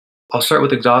I'll start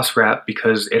with exhaust wrap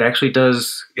because it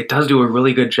does do a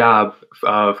really good job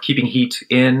of keeping heat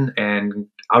in and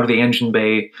out of the engine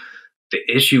bay. The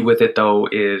issue with it though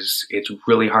is it's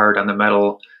really hard on the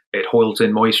metal. It holds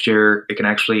in moisture. It can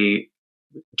actually,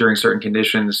 during certain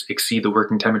conditions, exceed the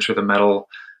working temperature of the metal.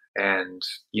 And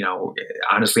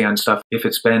honestly, on stuff, if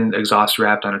it's been exhaust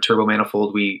wrapped on a turbo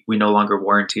manifold, we no longer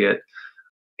warranty it.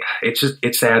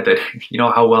 It's sad that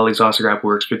how well exhaust wrap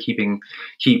works for keeping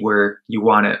heat where you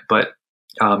want it, but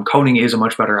coating is a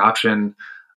much better option.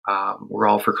 We're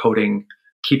all for coating,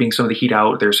 keeping some of the heat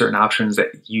out. There are certain options that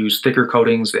use thicker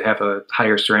coatings that have a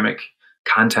higher ceramic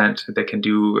content that can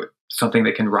do something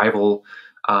that can rival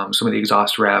some of the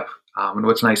exhaust wrap. And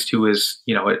what's nice too is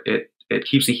it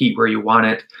keeps the heat where you want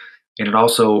it, and it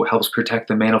also helps protect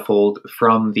the manifold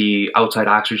from the outside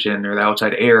oxygen or the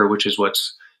outside air, which is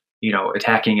what's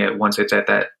attacking it once it's at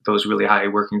those really high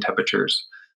working temperatures.